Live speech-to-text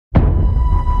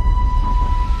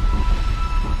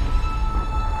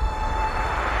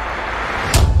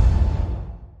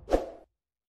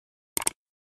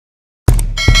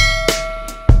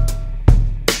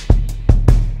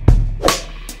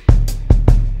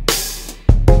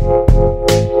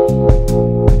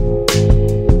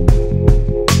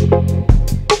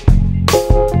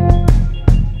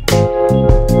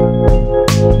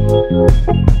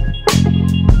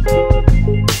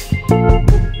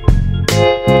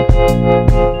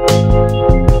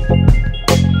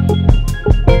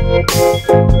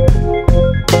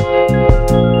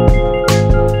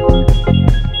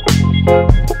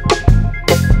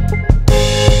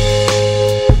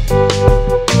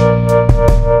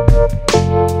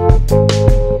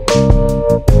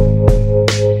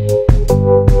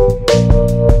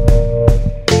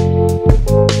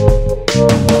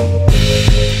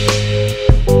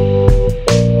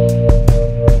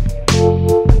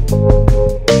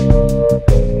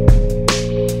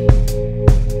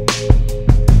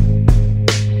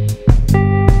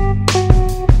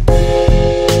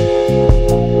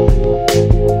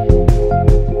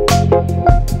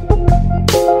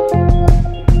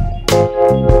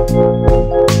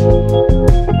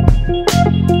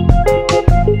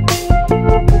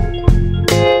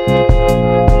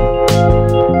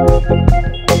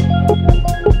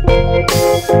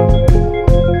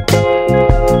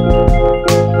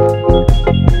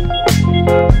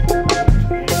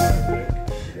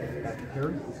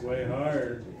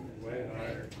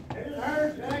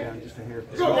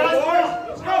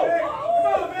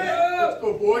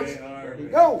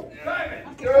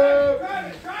Go!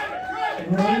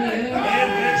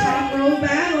 Top roll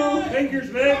battle. Fingers,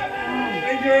 Vic.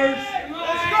 Fingers.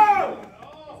 Let's go!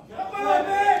 Come on,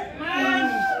 Vic!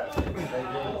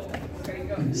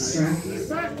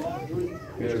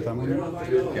 Your thumb here?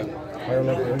 Yeah. Higher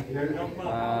left here?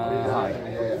 High.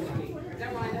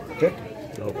 Vic?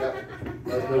 No.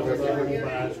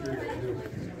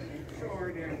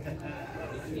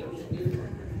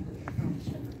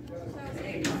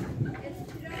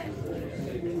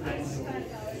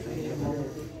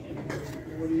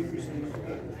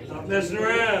 Stop messing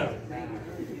around.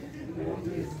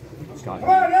 Come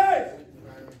on, guys!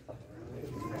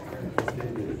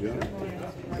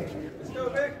 Let's go,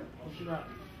 Vic.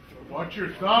 Watch your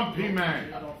thumb,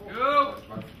 P-Man. Go.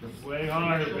 Way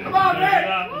harder, Vic. Come on, Vic. You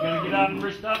gotta get out and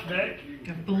wrist up, Vic.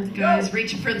 Got both guys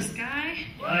reaching for the sky.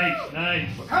 Nice, nice.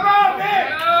 Come on,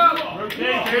 Vic!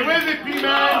 Rotation. Stay with it, P-Man.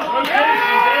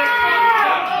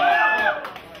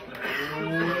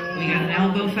 We got an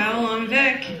elbow foul on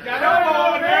Vic. Got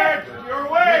elbow, Vic! Your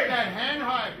Get way! that hand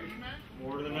high, P-Man.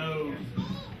 More to the nose.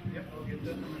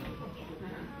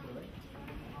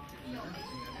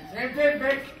 Same thing,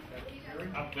 Vic.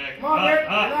 Up, Vic. Come on, Vic.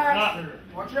 Relax. Up.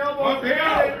 Watch your elbow. Up, Vic. Yes,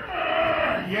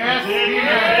 That's P-Man.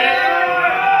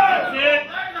 it.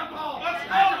 Let's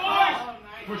go, boys.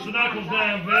 Push the knuckles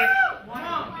down, Vic.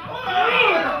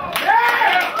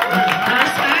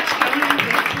 First match going to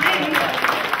Vic Blinn.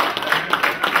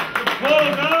 Pull,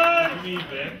 guys. You need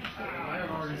Vic.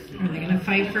 Are they going to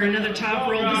fight for another top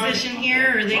roll position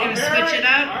here, or are they going to switch it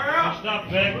up? Wrist up,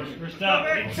 Vic. Wrist up.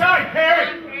 Inside,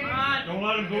 Perry! Don't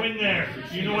let him go in there.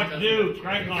 You know what to do.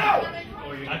 Crank on.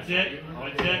 That's it.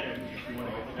 That's it.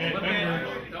 Okay, finger.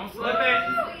 Don't slip it.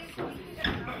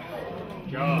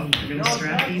 Good job. We're going to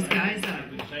strap these guys up.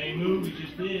 Same move you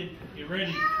just did. Get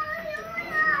ready.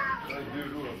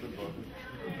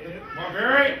 Come on,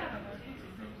 Perry!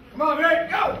 Come on, Vic!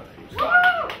 Go!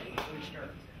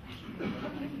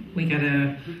 We got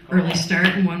a early start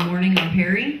in one morning on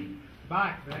Perry.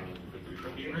 Back, Vic.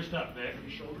 Get your wrist up, Vic.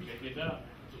 Get up.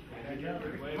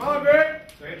 Come on, Vic!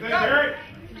 Same thing, Perry!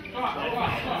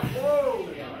 Whoa!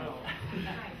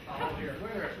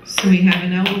 So we have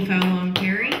an elbow foul on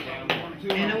Perry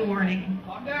and a warning.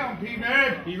 Calm down,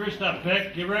 P-Man! Get your wrist up,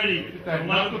 Vic. Get ready. Get that Don't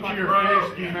let knuckle him to your fuck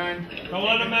face, P-Man. Don't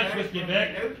let him mess with you,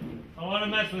 Vic. Don't let him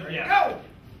mess with you. Go!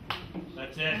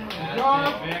 That's it.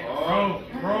 Go! Vic.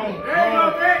 Bro. There you go,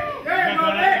 Vic! There you go,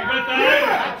 Vic! You got that?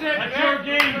 That's it, That's your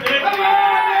game, Vic. Come on,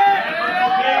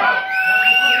 Vic!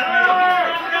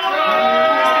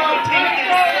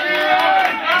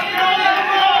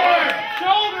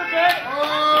 Shoulder, Vic!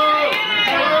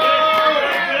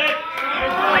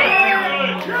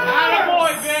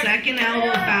 Second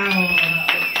elbow foul.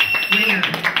 Winner,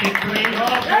 Vic Blinn.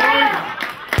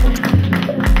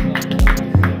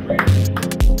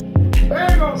 There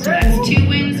you go, So that's 2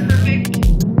 wins for Vic.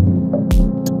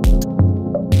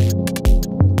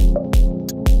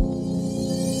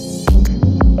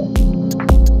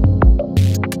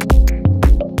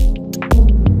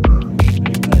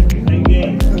 Same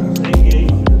game. Same game.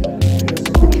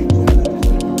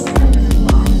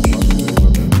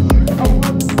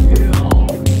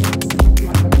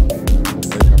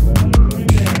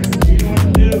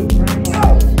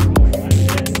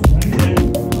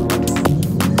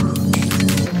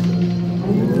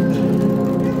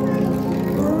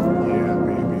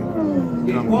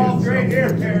 Ball straight here,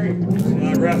 Perry. Listen to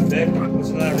that ref, Vic.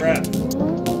 Listen to that ref.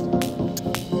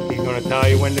 He's going to tell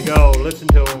you when to go. Listen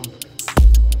to him.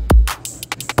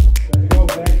 There you go,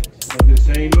 Vic. Do the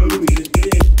same move he just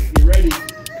did. You ready?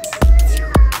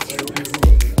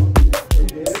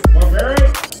 Come on, Perry.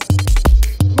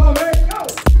 Come on, Vic. Go!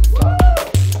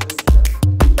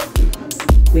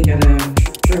 We got an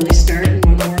early start in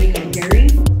one morning on Perry.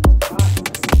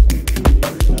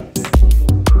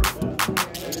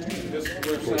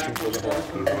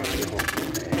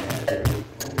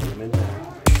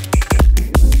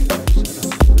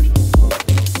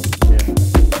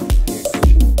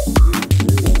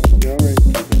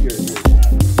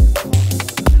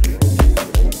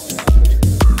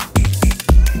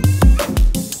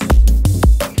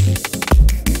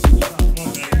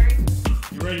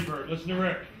 Listen to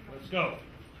Rick. Let's go.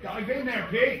 Dive in there,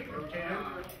 Pete.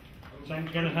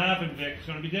 Something's going to happen, Vic. It's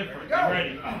going to be different. Get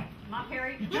ready. Come on,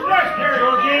 Perry. Get your rest, Perry. That's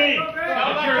your game.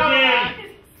 That's your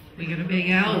game. We got a big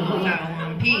elbow foul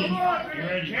on P. You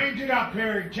ready? Change it up,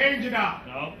 Perry. Change it up.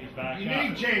 No, he's back You up.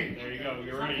 need change. There you go.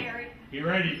 You're Come on, ready. Perry. Be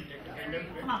ready.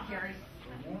 Come on, Perry.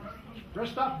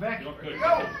 Rest up, Vic. Look good.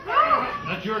 Go.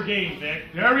 That's your game,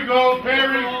 Vic. There we go,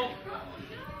 Perry.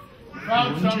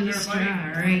 Found Going to some the there, straw. buddy.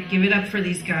 All right, give it up for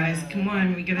these guys. Come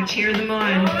on, we gotta cheer them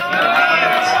on.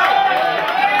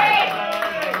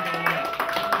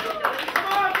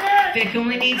 Vic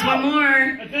only needs one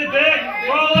more. That's it, Vic. Roll it.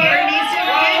 Harry needs to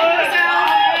get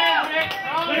himself.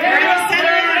 They're in the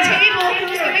center of the table.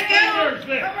 Who's gonna go? Fingers,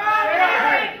 Vic.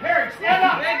 Harry, stand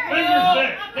up. Fingers,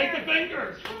 Vic. Take the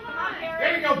fingers.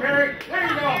 There you go, Perry. There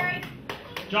you go.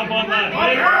 Jump on that, Come on,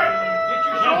 Vic. Perry. Get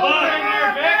your Jump shoulder up. in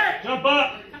there, Vic. Jump up.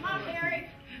 Come on, Perry.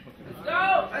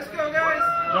 Let's go, guys.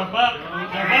 Jump up. Jump up.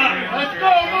 Let's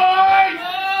go, boys!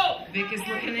 Vic is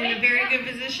looking in a very good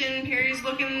position. Perry's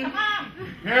looking Come on.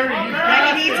 Harry, you like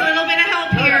got he needs a it. little bit of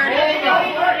help here. Hold him.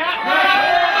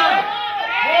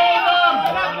 Hold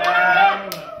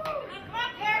him.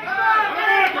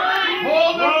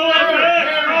 Roll it,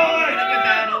 Vic. Roll What a it. good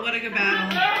battle. What a good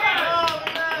battle.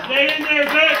 Stay in there,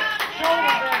 Vic.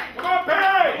 Come on,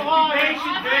 Perry. Come on. Be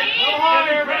patient, Vic. Go Get on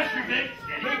the there. pressure, Vic.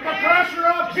 Keep the pressure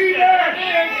up. Be there.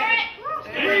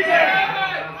 Be there.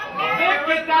 Vic,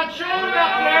 get that shoulder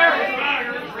up there.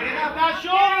 Bring up that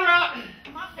shoulder up.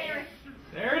 Come on, Perry.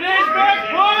 There it is, Vic.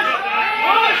 Push.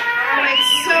 Push. Oh, it's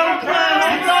so close.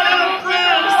 It's so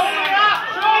close.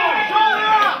 Shoulder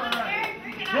up.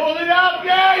 Hold it up.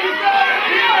 Yeah, you got it.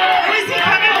 Oh, is he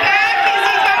coming back? Is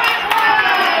he coming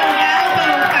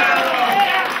back?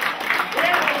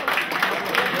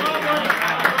 Elbow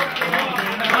foul.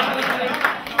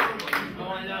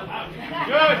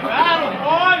 Good battle,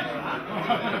 boys.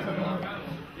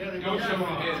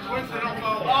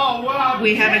 Oh, wow.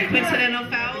 We have a coincidental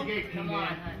foul. Come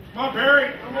on,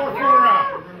 Perry. One more quarter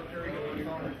out.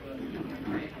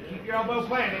 Keep your elbow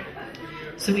planted.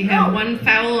 So we have one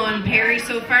foul on Perry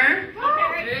so far. Keep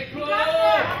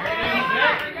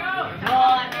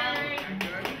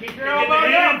your Get elbow the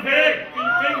hand, down, Vic. Get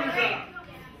your fingers up.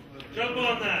 Jump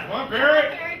on that. Come on,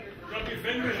 Perry. Jump your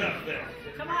fingers up there.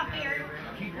 Come on, Perry.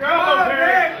 Keep your elbow,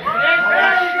 Perry.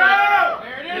 There you go.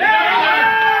 There it is.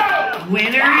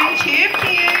 Winner and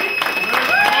champion.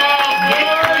 Vic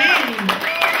Blinn.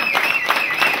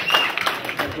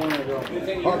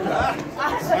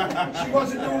 She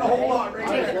wasn't doing a whole lot right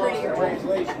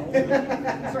there.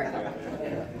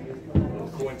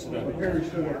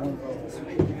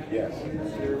 Yes.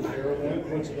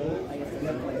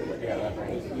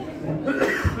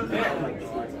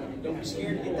 Don't be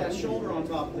scared to get that shoulder on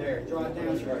top there. Draw it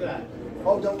down through that.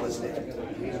 Oh, don't listen to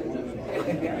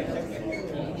him.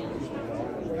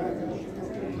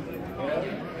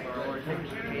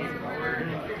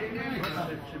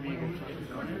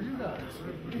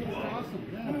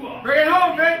 Bring it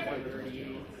home, Vic.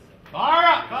 Fire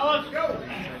up, fellas. Go.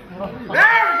 There we go.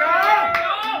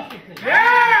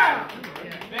 Yeah.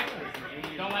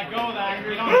 Don't let go of that.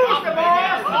 You're on top of it.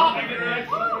 On top of it, Vic.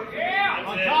 Yeah.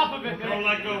 On top of it, Vic. Don't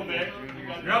let go, Vic.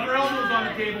 Rub your elbows on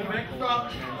the table, Vic.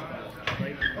 Stop.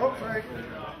 Oh, sorry.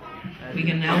 We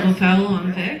get an elbow foul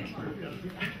on Vic.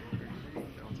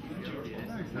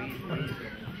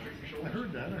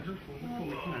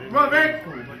 Come on, Vic.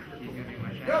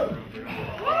 Go.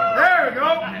 There we go.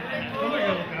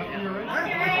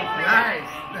 Nice.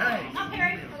 Nice. Come on,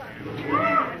 Perry.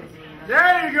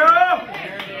 There you go.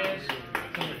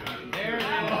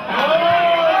 Oh,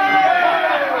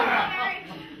 yeah.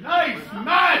 Nice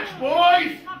match,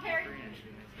 boys. Come on, Perry.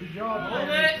 Good job. Hold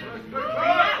it.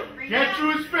 Get to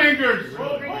his fingers.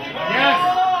 Yes.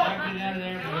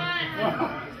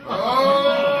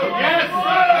 Oh, yes.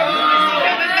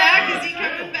 Coming back? Is he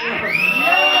coming back?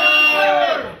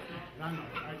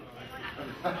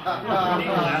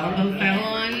 Elbow foul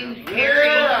on Perry.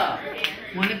 Yeah.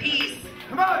 One apiece.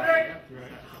 Come on, Vic.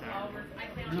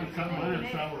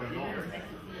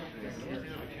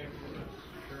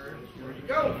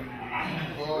 Go.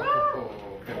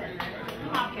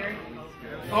 Come on, Perry.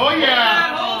 Oh,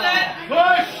 yeah. Hold it.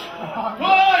 Push.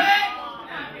 Push.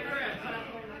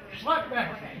 Slide back.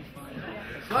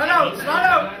 Slide out. Slide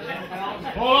out.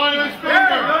 Hold on to his There we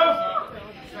finger. go.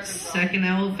 Second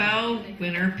elbow foul.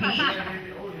 Winner Pete.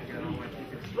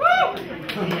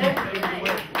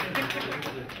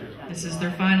 This is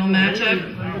their final matchup.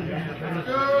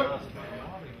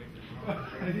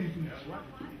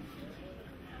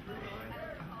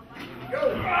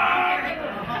 Go.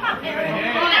 Come on, Perry.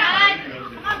 Come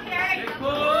on, Perry. Come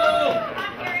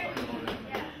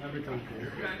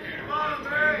on,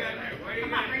 Perry.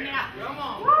 Come on, bring it up. Come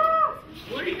on.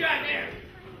 What do you got there?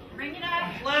 Bring it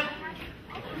up. Flip.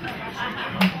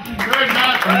 Good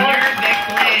match, Winner boys. Vic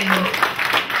Blinn.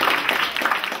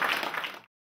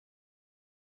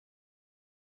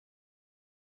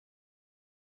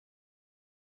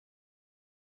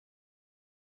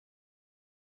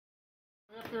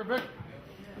 Up there, Vic.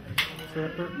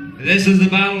 This is the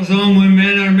battle zone when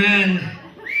men are men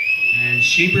and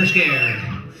sheep are scared.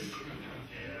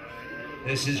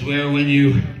 This is where when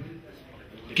you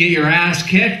get your ass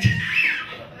kicked,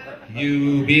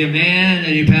 you be a man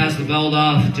and you pass the belt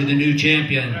off to the new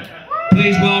champion.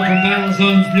 Please welcome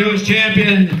BattleZone's newest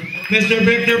champion, Mr.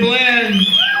 Vic Blinn.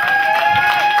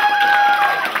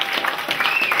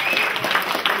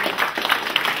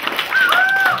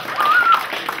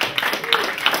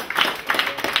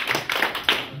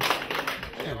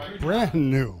 Brand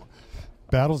new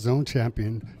BattleZone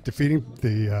champion, defeating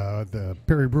the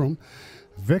Bruhm,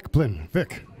 Vic Blinn.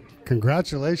 Vic,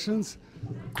 congratulations.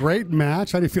 Great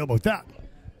match. How do you feel about that?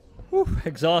 Whew,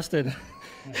 exhausted.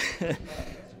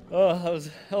 Oh, that was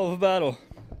a hell of a battle.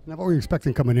 Now, what were you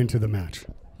expecting coming into the match?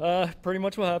 Pretty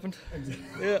much what happened.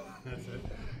 Yeah.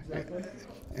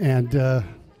 And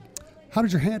how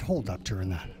did your hand hold up during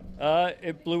that?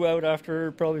 It blew out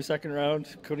after probably second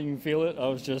round. Couldn't even feel it. I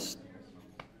was just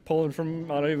pulling from,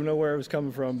 I don't even know where it was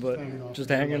coming from, but just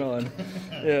hanging on.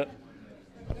 Yeah.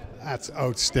 That's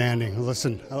outstanding.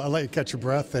 Listen, I'll let you catch your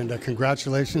breath, and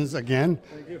congratulations again.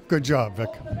 Thank you. Good job, Vic.